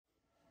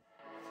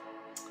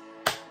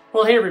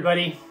Well, hey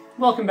everybody,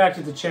 welcome back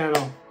to the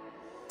channel.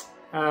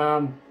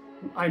 I'm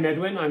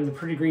Edwin, I'm the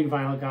Pretty Green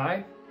Vinyl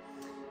Guy,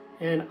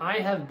 and I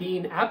have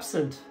been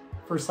absent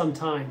for some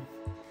time.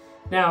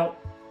 Now,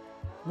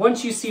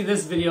 once you see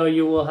this video,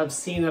 you will have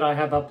seen that I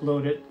have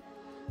uploaded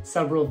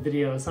several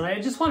videos, and I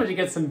just wanted to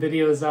get some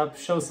videos up,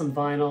 show some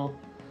vinyl,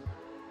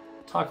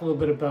 talk a little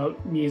bit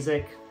about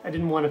music. I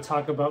didn't want to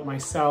talk about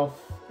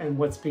myself and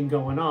what's been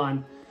going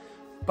on,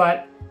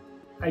 but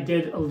I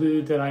did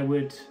allude that I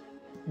would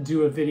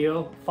do a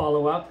video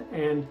follow-up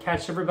and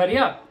catch everybody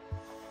up.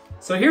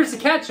 So here's the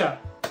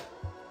catch-up.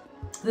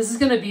 This is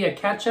going to be a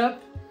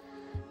catch-up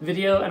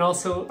video and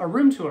also a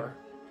room tour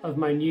of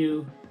my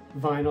new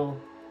vinyl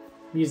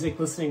music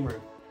listening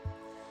room.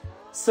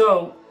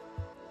 So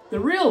the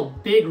real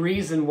big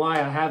reason why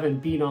I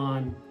haven't been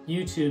on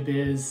YouTube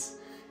is,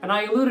 and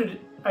I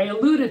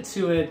alluded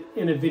to it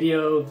in a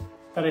video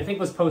that I think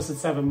was posted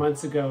 7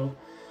 months ago,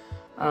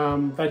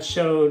 that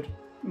showed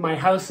my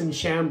house in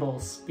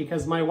shambles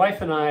because my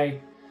wife and I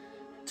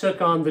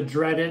took on the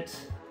dreaded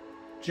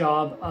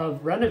job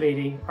of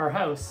renovating our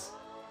house,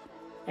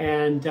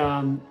 and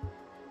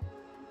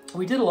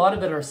we did a lot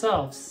of it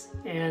ourselves.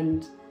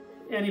 And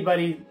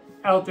anybody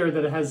out there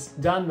that has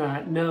done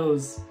that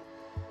knows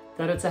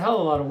that it's a hell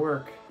of a lot of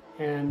work,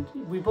 and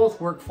we both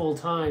work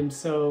full-time,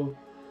 so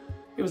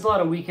it was a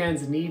lot of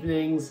weekends and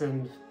evenings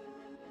and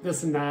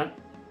this and that.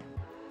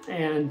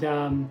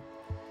 And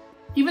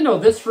even though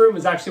this room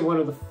was actually one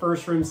of the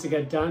first rooms to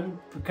get done,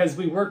 because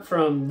we work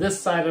from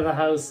this side of the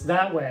house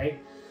that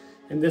way,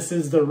 and this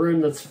is the room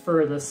that's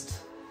furthest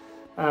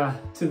to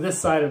this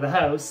side of the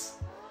house,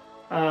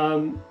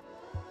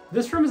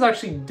 this room is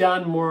actually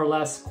done more or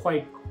less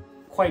quite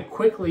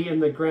quickly in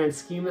the grand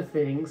scheme of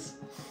things,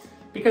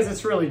 because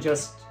it's really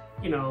just,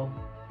 you know,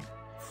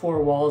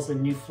 4 walls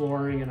and new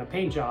flooring and a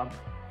paint job.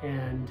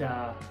 And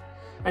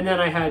then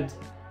I had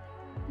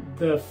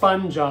the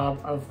fun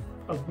job of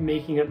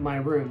making it my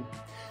room.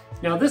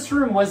 Now, this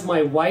room was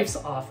my wife's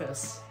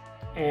office,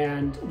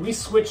 and we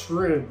switched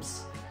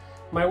rooms.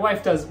 My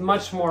wife does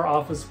much more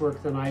office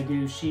work than I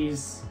do.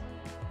 She's,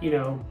 you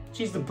know,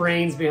 she's the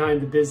brains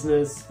behind the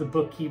business, the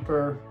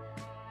bookkeeper.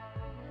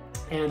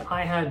 And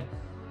I had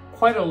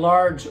quite a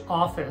large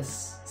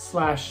office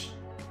slash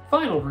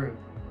vinyl room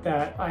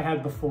that I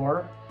had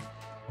before.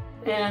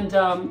 And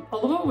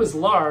although it was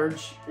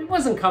large, it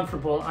wasn't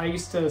comfortable. I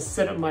used to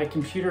sit at my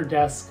computer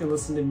desk and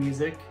listen to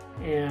music,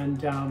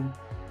 and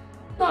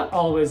not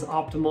always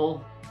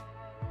optimal.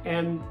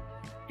 And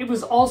it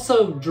was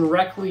also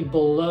directly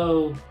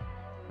below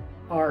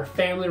our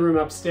family room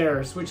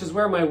upstairs, which is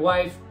where my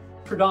wife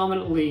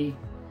predominantly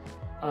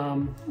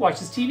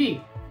watches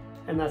TV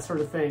and that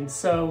sort of thing.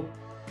 So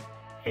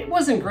it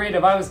wasn't great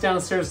if I was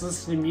downstairs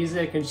listening to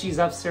music and she's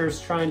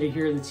upstairs trying to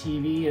hear the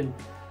TV and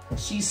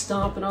she's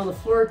stomping on the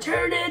floor,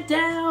 turn it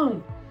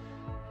down,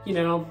 you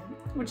know,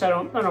 which I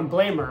don't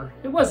blame her.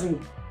 It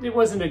wasn't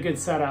a good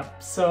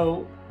setup.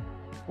 So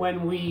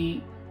when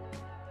we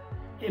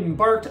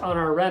embarked on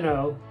our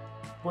reno,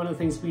 one of the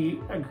things we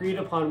agreed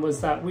upon was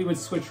that we would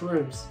switch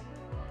rooms.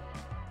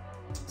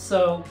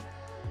 So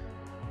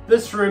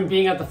this room,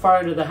 being at the far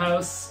end of the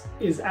house,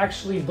 is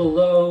actually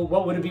below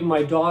what would be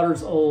my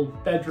daughter's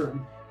old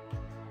bedroom.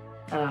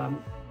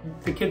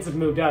 The kids have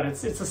moved out.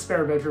 It's a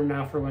spare bedroom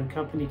now for when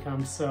company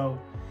comes, so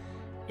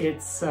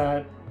it's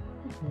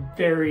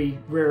very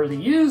rarely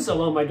used,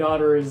 although my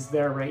daughter is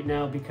there right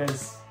now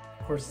because,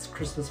 of course, it's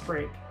Christmas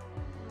break.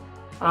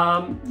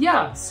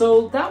 Yeah,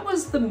 so that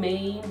was the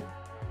main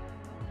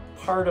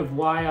part of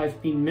why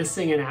I've been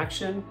missing in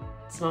action.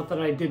 It's not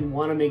that I didn't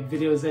want to make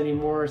videos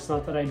anymore. It's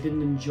not that I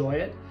didn't enjoy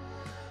it.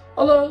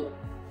 Although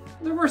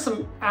there were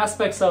some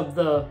aspects of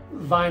the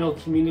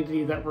vinyl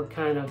community that were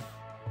kind of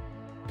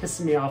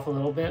pissing me off a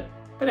little bit.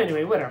 But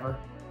anyway, whatever.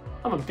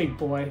 I'm a big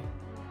boy.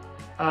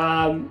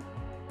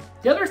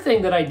 The other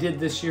thing that I did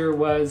this year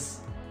was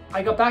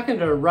I got back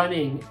into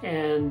running,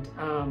 and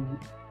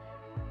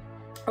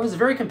I was a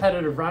very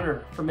competitive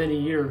runner for many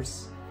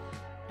years.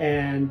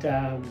 And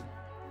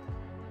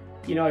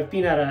you know, I've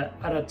been at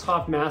a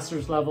top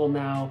masters level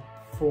now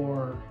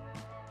for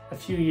a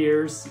few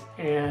years,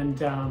 and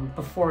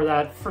before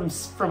that, from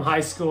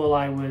high school,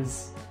 I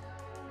was,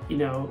 you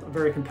know, a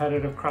very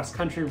competitive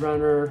cross-country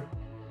runner,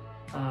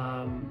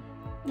 and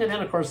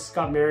then of course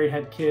got married,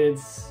 had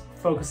kids,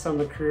 focused on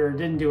the career,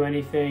 didn't do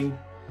anything,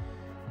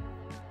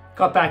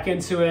 got back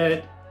into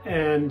it,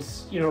 and,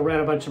 you know, ran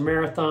a bunch of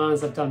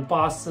marathons. I've done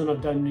Boston,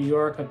 I've done New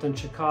York, I've done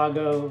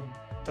Chicago,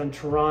 I've done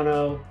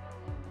Toronto.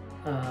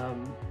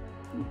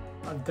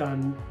 I've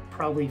done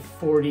probably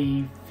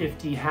 40,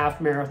 50 half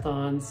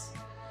marathons.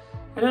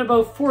 And then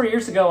about 4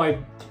 years ago,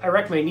 I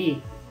wrecked my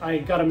knee. I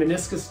got a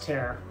meniscus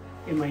tear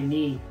in my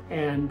knee,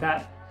 and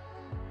that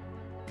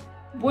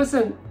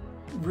wasn't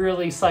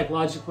really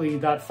psychologically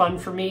that fun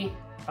for me.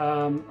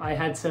 I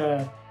had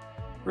to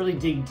really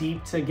dig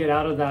deep to get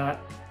out of that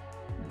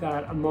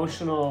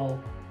emotional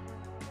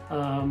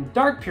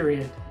dark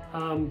period,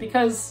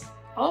 because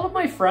all of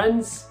my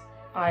friends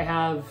I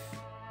have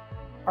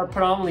are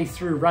predominantly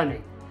through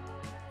running.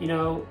 you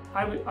know,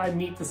 I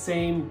meet the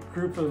same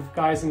group of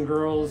guys and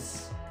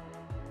girls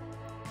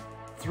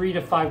 3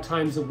 to 5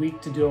 times a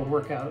week to do a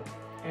workout.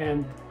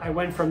 And I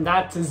went from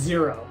that to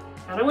 0.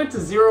 And I went to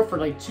 0 for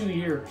like 2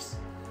 years.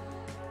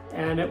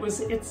 And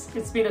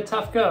it's been a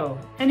tough go.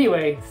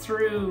 Anyway,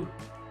 through,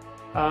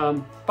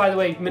 by the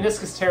way,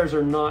 meniscus tears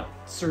are not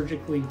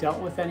surgically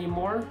dealt with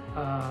anymore.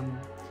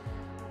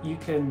 You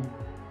can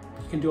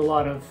do a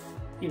lot of,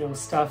 you know,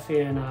 stuff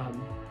in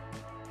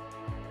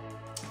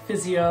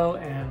physio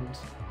and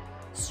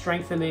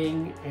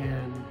strengthening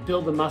and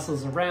build the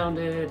muscles around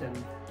it and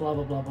blah,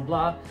 blah, blah, blah,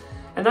 blah.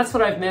 And that's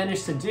what I've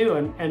managed to do.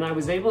 And I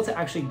was able to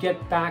actually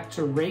get back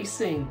to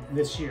racing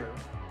this year.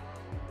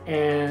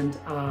 And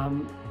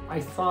I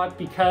thought,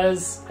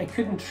 because I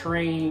couldn't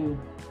train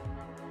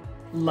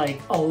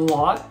like a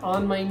lot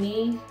on my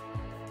knee,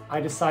 I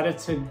decided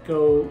to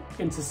go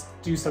into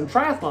do some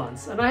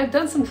triathlons. And I had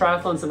done some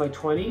triathlons in my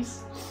 20s.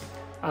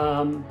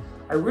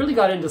 I really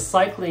got into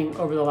cycling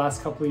over the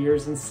last couple of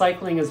years, and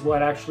cycling is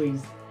what actually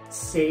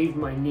saved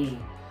my knee.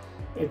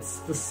 It's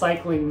the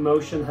cycling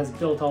motion has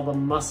built all the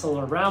muscle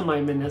around my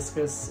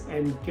meniscus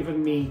and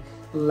given me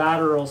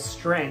lateral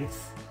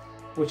strength,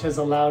 which has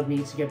allowed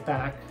me to get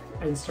back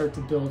and start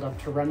to build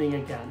up to running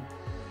again.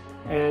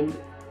 And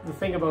the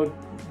thing about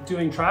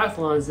doing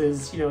triathlons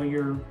is, you know,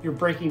 you're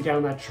breaking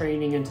down that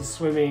training into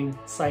swimming,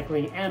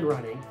 cycling, and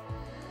running.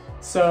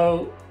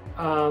 So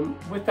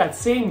with that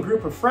same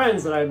group of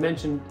friends that I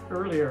mentioned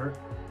earlier,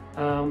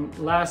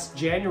 last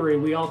January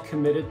we all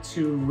committed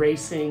to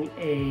racing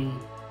a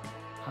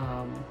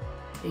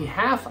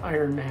half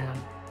Ironman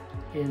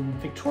in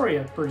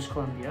Victoria, British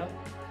Columbia,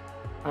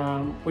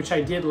 which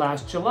I did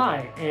last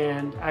July.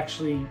 And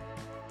actually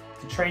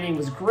the training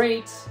was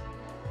great.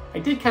 I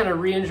did kind of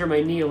re-injure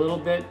my knee a little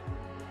bit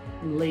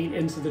late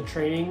into the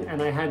training,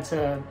 and I had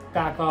to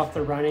back off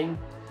the running,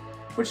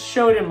 which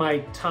showed in my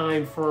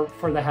time for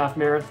the half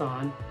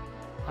marathon.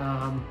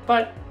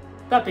 But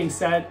that being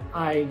said,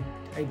 I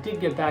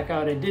did get back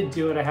out, I did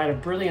do it. I had a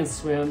brilliant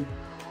swim,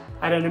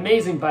 I had an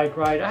amazing bike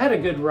ride, I had a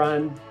good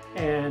run,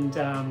 and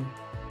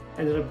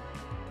ended up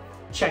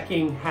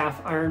checking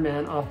half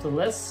Ironman off the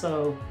list.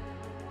 So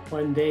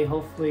one day,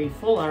 hopefully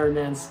full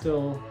Ironman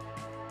still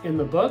in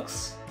the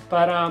books.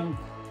 But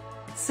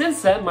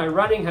since then, my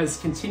running has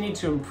continued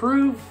to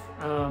improve.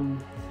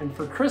 And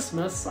for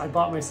Christmas, I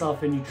bought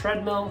myself a new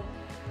treadmill,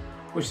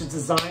 which is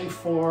designed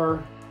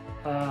for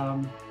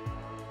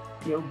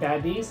you know,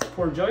 bad knees,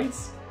 poor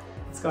joints.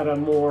 It's got a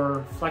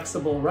more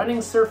flexible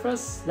running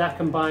surface. That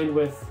combined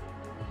with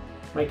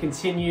my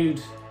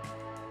continued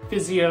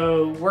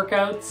physio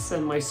workouts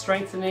and my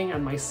strengthening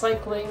and my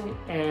cycling,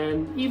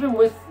 and even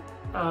with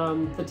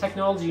the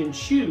technology in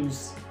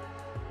shoes,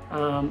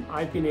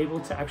 I've been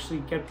able to actually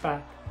get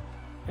back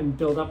and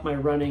build up my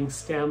running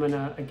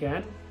stamina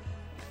again.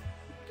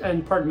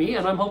 And pardon me,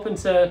 and I'm hoping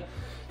to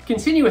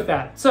continue with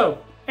that. So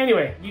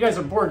anyway, you guys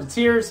are bored to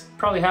tears.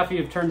 Probably half of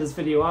you have turned this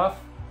video off,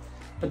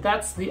 but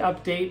that's the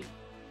update.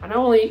 And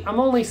I'm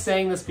only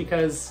saying this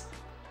because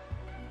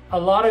a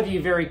lot of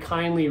you very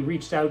kindly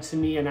reached out to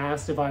me and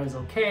asked if I was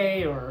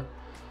okay, or,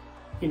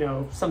 you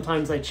know,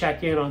 sometimes I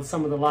check in on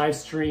some of the live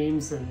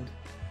streams and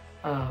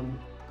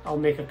I'll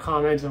make a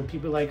comment and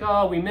people are like,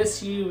 oh, we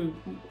miss you,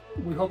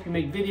 we hope you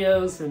make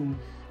videos, and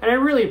I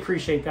really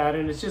appreciate that.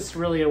 And it's just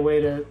really a way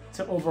to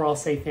overall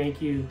say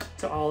thank you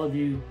to all of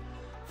you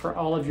for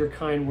all of your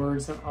kind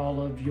words and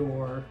all of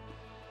your,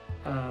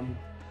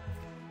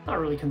 not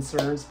really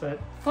concerns,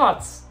 but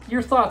thoughts,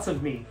 your thoughts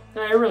of me.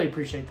 And I really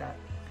appreciate that.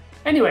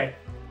 Anyway,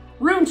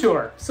 room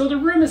tour. So the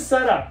room is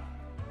set up.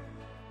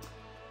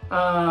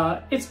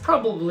 It's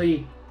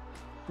probably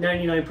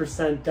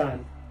 99%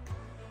 done.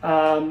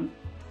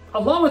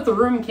 Along with the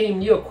room came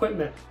new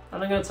equipment,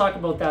 and I'm going to talk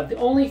about that. The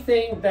only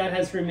thing that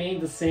has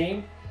remained the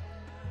same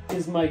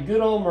is my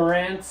good old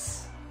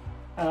Marantz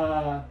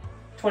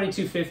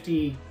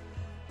 2250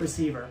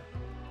 receiver.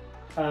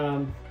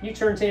 New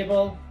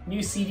turntable,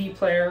 new CD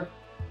player,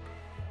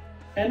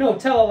 and no,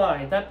 tell a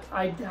lie, that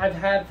I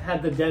have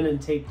had the Denon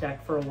tape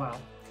deck for a while.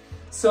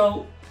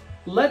 So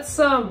let's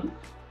grab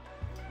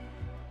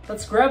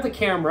the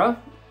camera.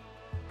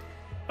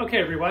 Okay,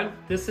 everyone,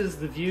 this is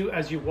the view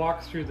as you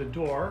walk through the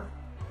door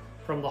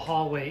from the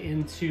hallway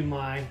into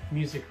my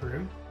music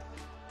room.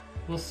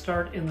 We'll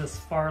start in this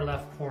far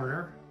left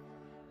corner.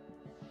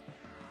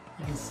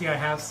 You can see I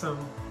have some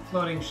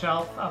floating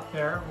shelf up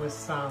there with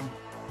some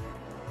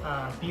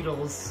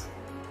Beatles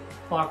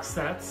box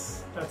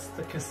sets. That's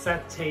the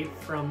cassette tape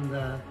from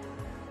the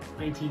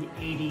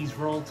 1980s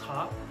roll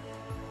top.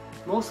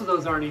 Most of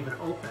those aren't even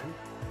open.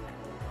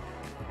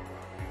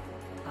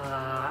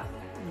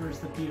 There's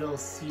the Beatles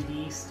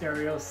CD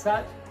stereo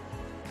set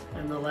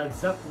and the Led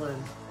Zeppelin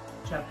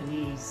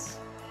Japanese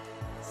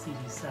CD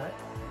set.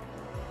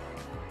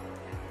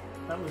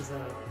 That was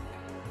a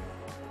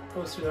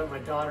poster that my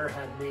daughter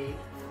had made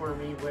for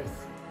me with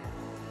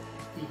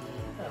the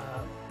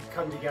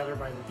Come Together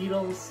by the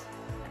Beatles.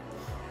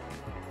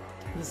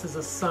 This is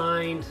a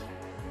signed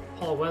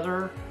Paul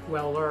Weller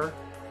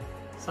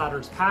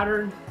Saturn's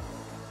Pattern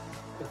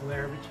with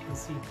Lair, but you can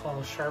see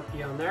Paul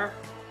Sharpie on there.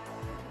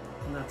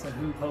 And that's a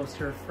Who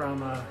poster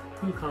from a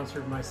Who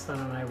concert my son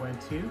and I went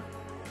to.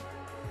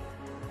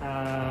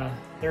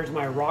 There's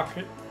my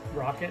Rocket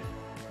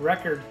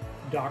Record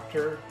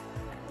Doctor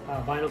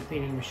vinyl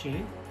cleaning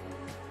machine.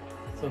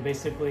 So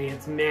basically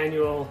it's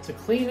manual to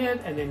clean it,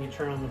 and then you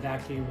turn on the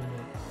vacuum and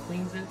it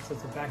cleans it. So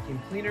it's a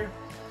vacuum cleaner.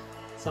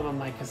 Some of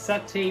my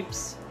cassette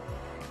tapes.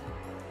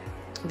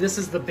 This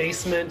is the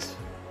basement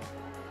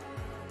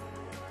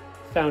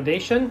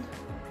foundation,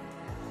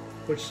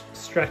 which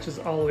stretches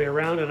all the way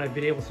around, and I've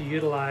been able to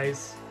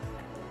utilize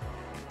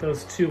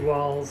those two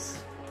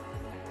walls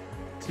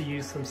to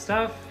use some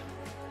stuff,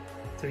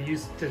 to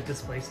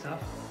display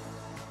stuff.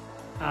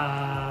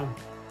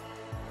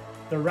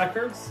 The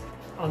records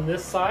on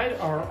this side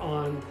are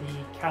on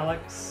the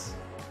Kallax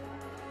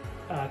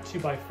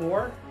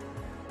 2x4,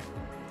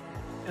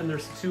 and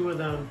there's two of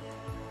them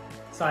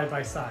side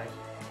by side.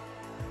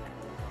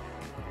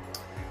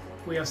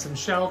 We have some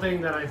shelving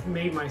that I've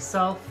made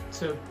myself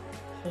to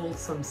hold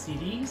some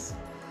CDs.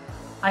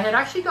 I had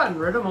actually gotten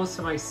rid of most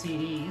of my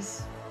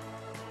CDs,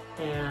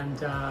 and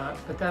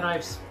but then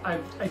I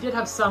did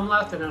have some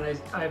left, and then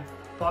I've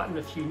bought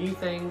a few new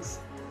things,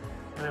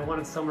 and I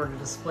wanted somewhere to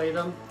display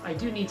them. I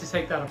do need to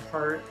take that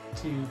apart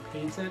to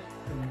paint it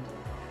and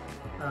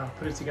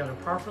put it together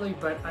properly,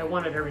 but I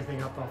wanted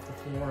everything up off the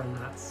floor, and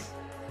that's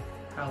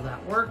how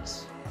that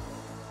worked.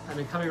 And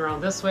then coming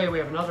around this way, we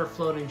have another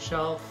floating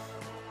shelf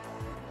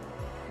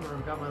where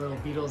I've got my little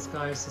Beatles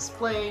guys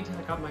displayed.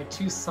 I got my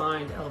 2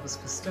 signed Elvis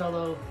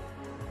Costello,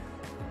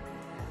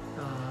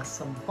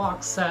 some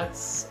box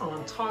sets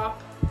on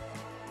top,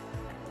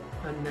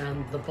 and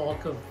then the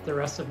bulk of the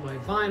rest of my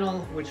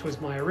vinyl, which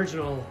was my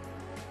original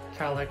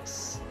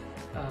Kallax,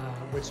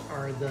 which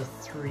are the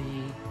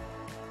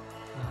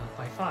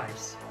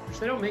 3x5s, which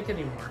they don't make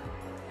anymore,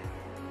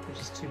 which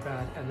is too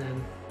bad, and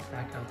then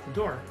back out the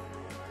door.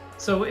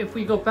 So if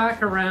we go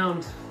back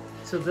around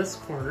to this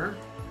corner,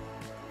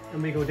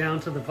 and we go down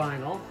to the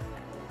vinyl,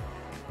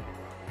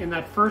 in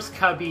that first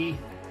cubby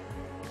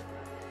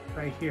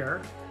right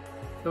here,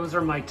 those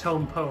are my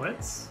Tone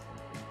Poets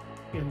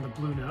in the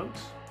Blue Note.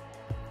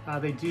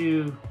 They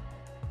do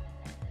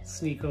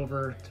sneak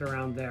over to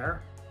around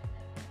there.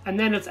 And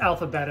then it's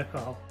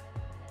alphabetical.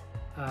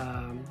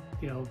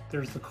 You know,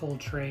 there's the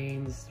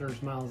Coltrane's,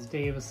 there's Miles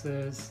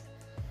Davis's,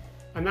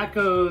 and that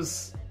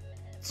goes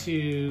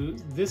to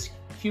this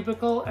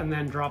cubicle and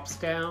then drops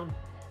down,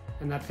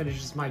 and that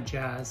finishes my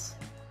jazz.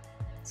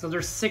 So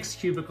there's 6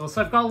 cubicles.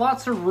 So I've got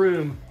lots of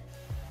room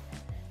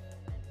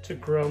to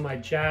grow my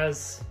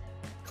jazz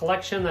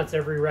collection. That's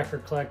every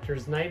record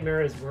collector's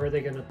nightmare, is where are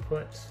they going to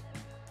put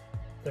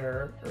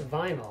their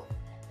vinyl.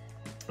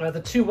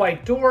 The 2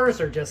 white doors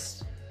are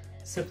just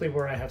simply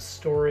where I have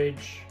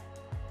storage,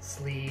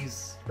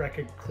 sleeves,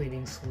 record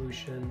cleaning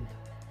solution,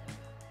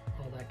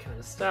 all that kind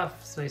of stuff.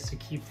 It's nice to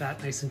keep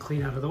that nice and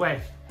clean out of the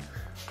way.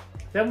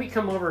 Then we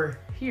come over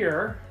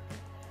here,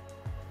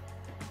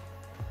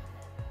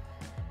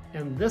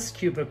 and this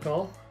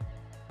cubicle,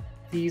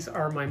 these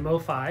are my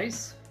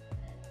MoFis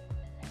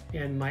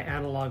and my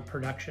analog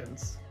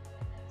productions.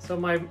 So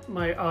my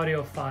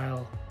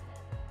audiophile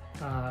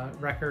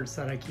records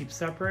that I keep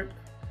separate.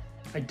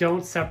 I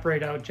don't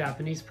separate out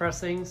Japanese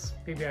pressings.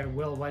 Maybe I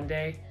will one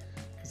day,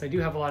 because I do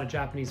have a lot of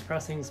Japanese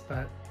pressings,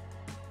 but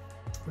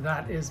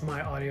that is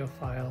my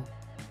audiophile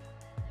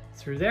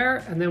through there.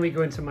 And then we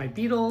go into my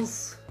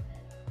Beatles.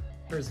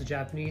 There's the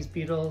Japanese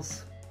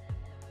Beatles.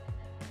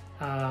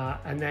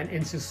 And then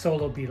into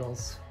solo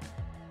Beatles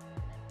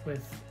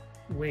with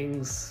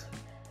wings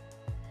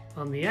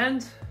on the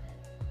end.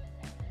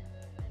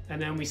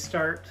 And then we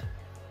start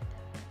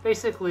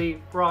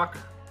basically rock,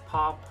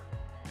 pop,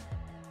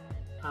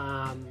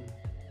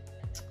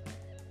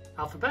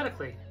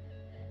 alphabetically.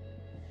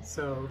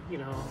 So, you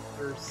know,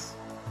 there's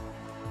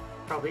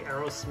probably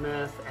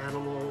Aerosmith,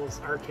 Animals,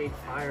 Arcade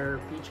Fire,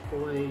 Beach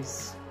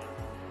Boys,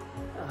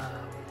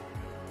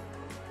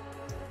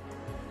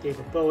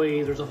 David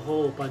Bowie. There's a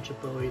whole bunch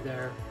of Bowie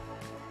there.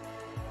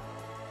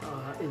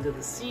 Into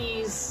the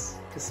C's,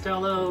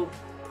 Costello,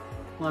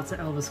 lots of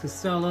Elvis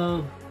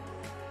Costello.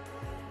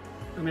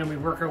 And then we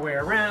work our way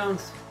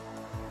around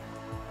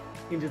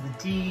into the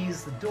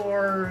D's, the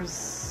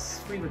Doors,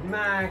 Fleetwood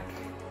Mac,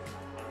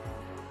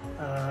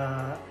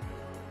 the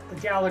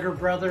Gallagher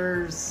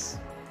Brothers,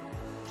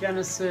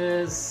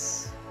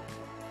 Genesis,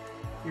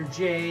 your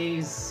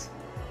J's,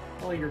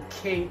 all your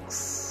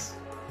Kinks,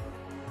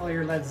 all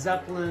your Led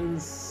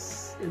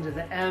Zeppelins, into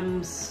the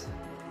M's.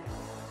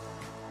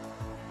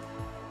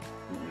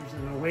 There's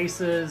an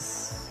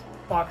Oasis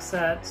box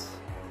set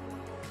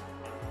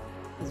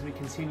as we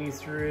continue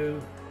through.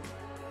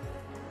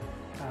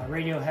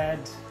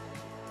 Radiohead,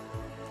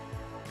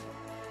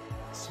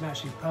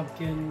 Smashing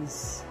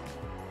Pumpkins,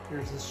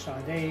 there's this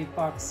Sade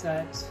box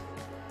set,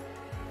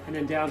 and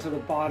then down to the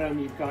bottom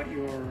you've got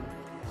your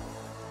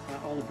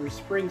all of Bruce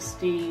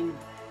Springsteen,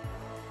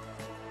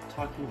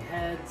 Talking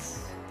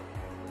Heads,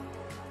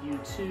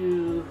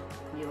 U2,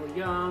 Neil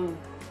Young,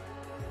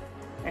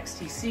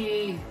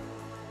 XTC,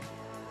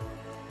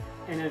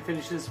 and then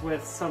finishes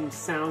with some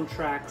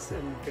soundtracks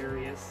and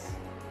various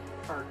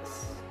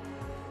parts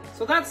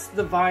So that's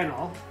the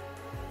vinyl.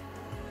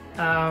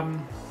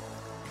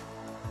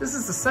 This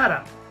is the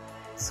setup.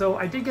 So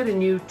I did get a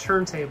new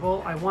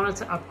turntable. I wanted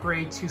to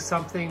upgrade to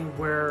something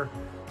where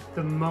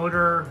the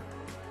motor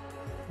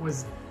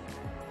was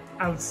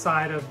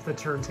outside of the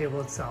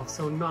turntable itself,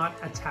 so not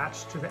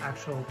attached to the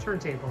actual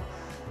turntable.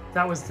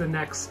 That was the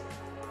next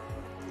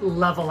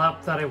level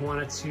up that I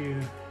wanted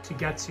to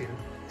get to.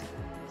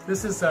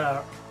 This is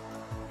a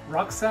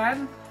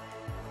Roxanne,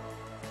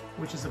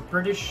 which is a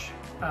British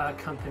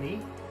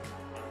company,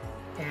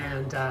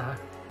 and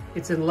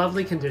it's in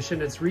lovely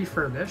condition. It's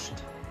refurbished.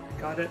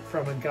 Got it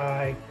from a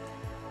guy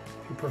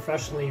who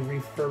professionally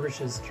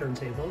refurbishes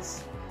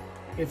turntables.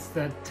 It's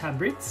the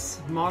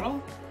Tabritz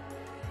model.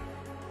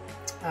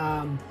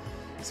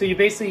 So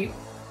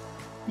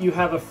you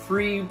have a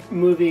free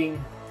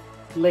moving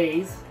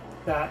lathe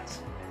that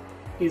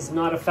is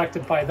not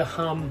affected by the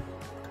hum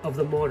of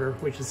the motor,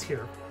 which is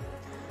here.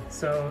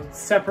 So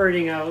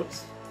separating out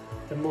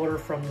the motor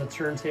from the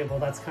turntable,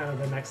 that's kind of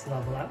the next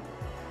level up.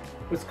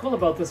 What's cool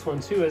about this one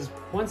too is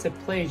once it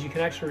plays, you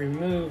can actually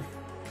remove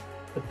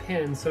the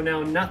pin. So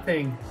now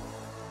nothing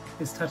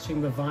is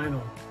touching the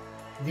vinyl.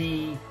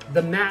 The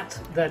mat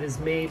that is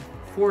made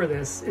for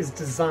this is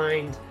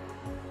designed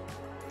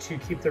to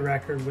keep the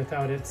record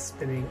without it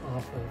spinning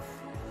off of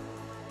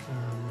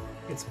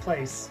its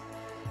place.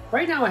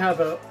 Right now I have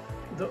the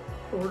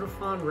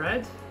Ortofon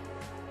Red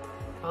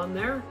on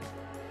there.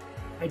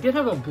 I did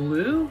have a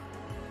blue,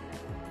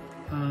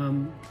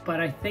 but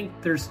I think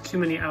there's too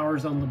many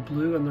hours on the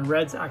blue and the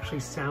red's actually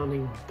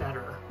sounding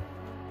better.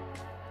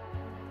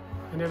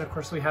 And then of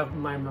course we have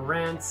my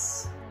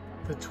Marantz,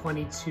 the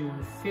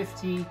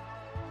 2250.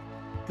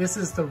 This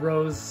is the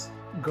rose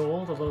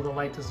gold, although the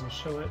light doesn't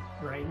show it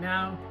right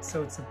now,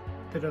 so it's a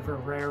bit of a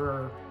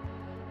rarer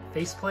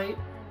faceplate.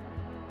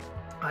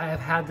 I have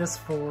had this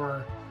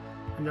for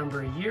a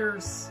number of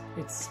years.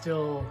 It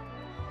still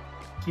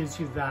gives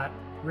you that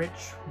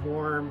rich,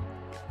 warm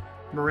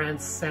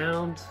Marantz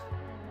sound.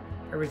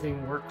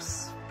 Everything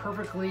works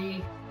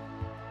perfectly.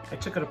 I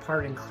took it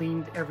apart and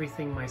cleaned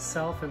everything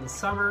myself in the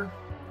summer,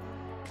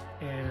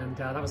 and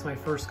that was my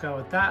first go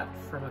at that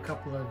from a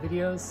couple of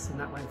videos, and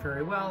that went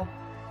very well.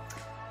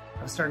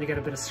 I was starting to get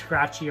a bit of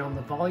scratchy on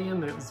the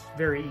volume, and it was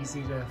very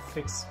easy to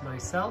fix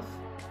myself.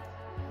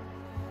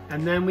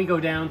 And then we go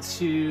down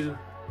to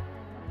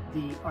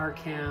the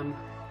Arcam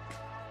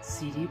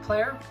CD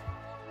player.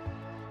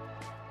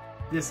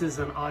 This is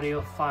an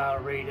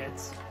audiophile rated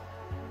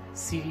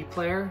CD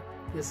player.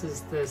 This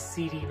is the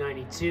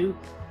CD92. It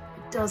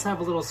does have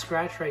a little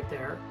scratch right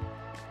there.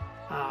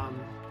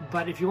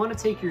 But if you want to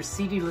take your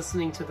CD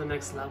listening to the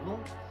next level,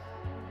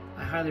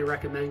 I highly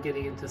recommend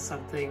getting into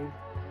something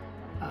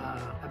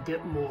a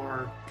bit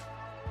more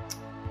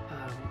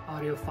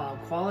audiophile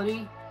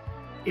quality.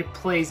 It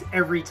plays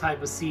every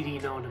type of CD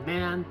known to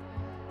man.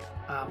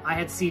 I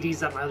had CDs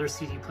that my other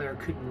CD player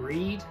couldn't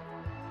read.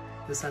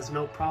 This has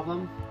no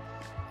problem.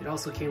 It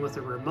also came with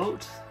a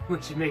remote,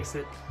 which makes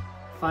it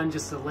fun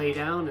just to lay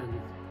down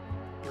and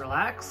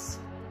relax.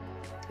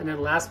 And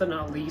then last but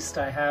not least,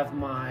 I have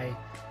my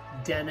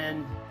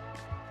Denon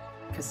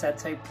cassette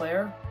tape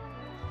player.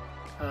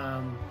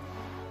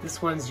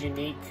 This one's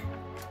unique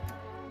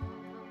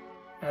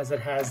as it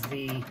has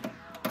the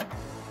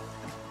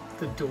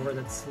door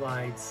that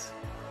slides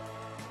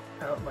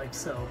out like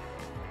so.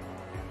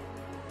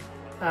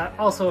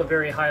 Also a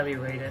very highly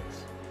rated.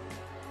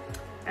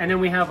 And then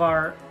we have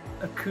our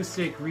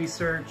acoustic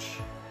research.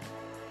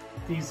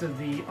 These are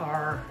the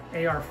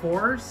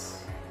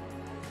AR4s,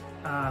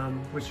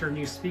 which are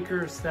new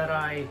speakers that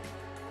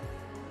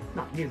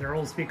not new, they're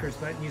old speakers,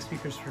 but new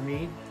speakers for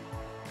me.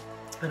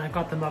 And I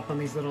got them up on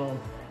these little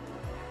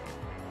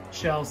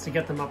shelves to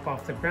get them up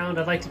off the ground.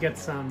 I'd like to get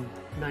some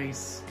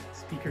nice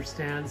speaker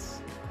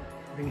stands.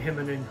 I've been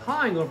hemming and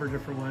hawing over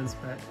different ones,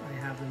 but I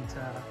haven't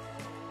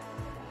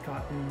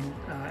gotten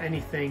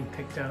anything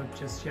picked out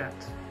just yet.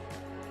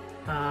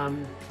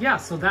 Yeah,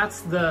 so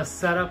that's the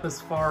setup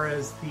as far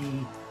as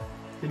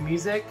the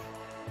music.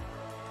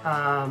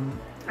 And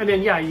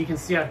then yeah, you can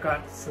see I've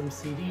got some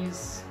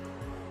CDs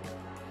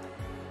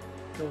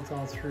built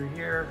all through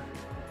here.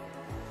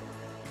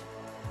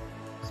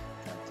 Just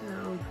put that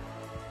down.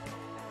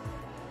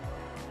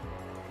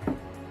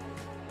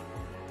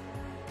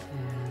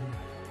 And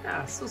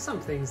yeah, so some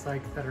things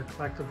like that are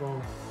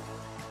collectible.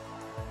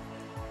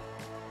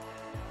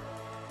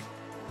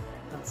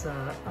 That's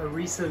a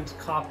recent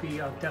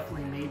copy of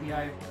Definitely Maybe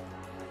I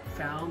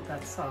found.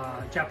 That's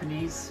a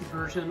Japanese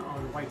version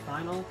on white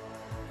vinyl.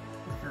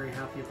 I'm very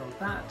happy about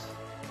that.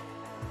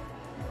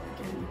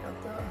 Again, we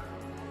got the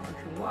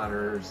Roger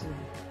Waters and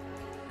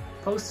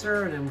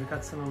poster, and then we've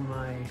got some of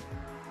my...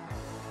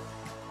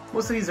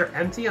 Most of these are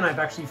empty, and I've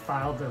actually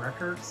filed the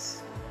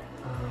records.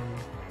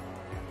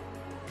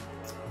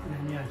 And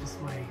then yeah,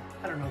 just my...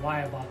 I don't know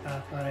why I bought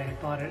that, but I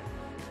bought it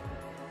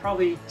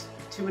probably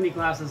too many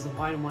glasses of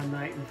wine one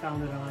night and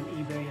found it on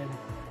eBay, and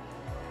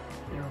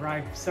it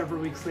arrived several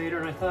weeks later,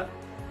 and I thought,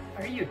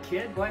 are you a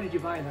kid? Why did you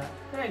buy that?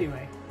 But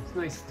anyway, it's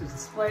nice to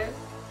display it.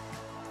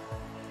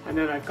 And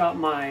then I've got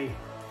my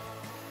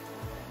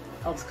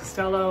Elvis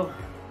Costello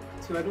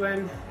to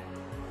Edwin.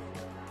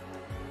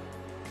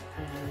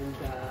 And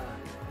the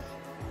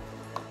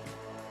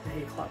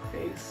Hey Clock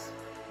Face.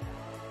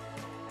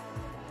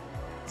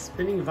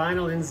 Spinning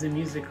vinyl in the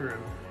music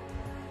room.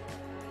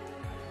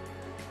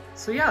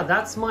 So yeah,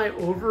 that's my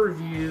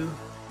overview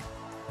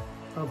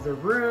of the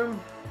room.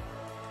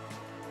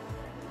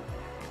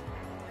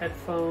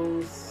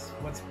 Headphones,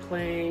 what's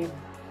playing.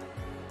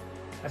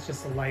 That's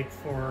just a light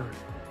for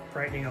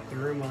brightening up the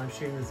room while I'm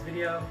shooting this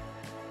video.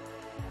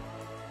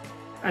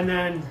 And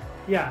then,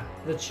 yeah,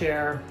 the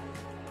chair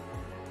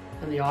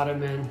and the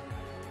ottoman,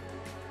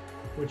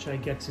 which I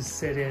get to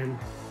sit in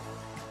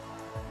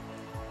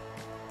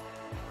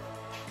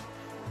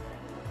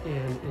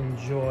and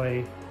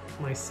enjoy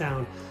my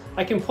sound.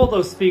 I can pull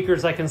those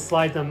speakers, I can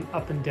slide them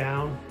up and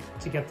down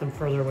to get them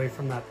further away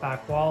from that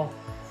back wall.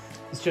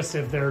 It's just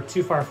if they're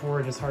too far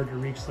forward, it's hard to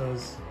reach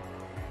those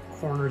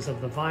corners of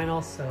the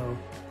vinyl, so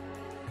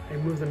I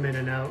move them in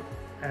and out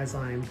as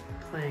I'm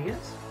playing it.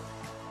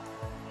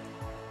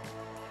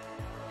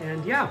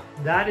 And yeah,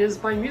 that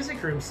is my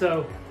music room.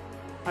 So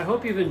I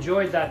hope you've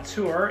enjoyed that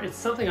tour. It's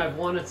something I've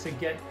wanted to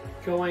get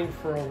going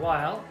for a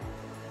while,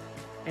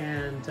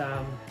 and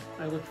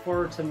I look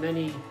forward to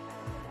many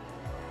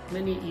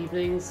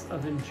evenings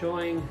of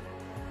enjoying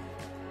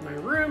my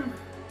room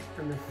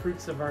and the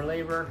fruits of our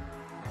labor.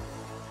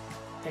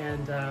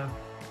 And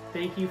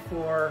thank you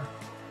for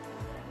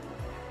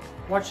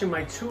watching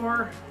my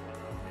tour.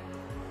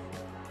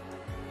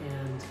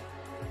 And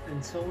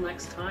until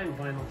next time,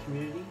 vinyl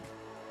community,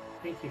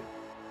 thank you.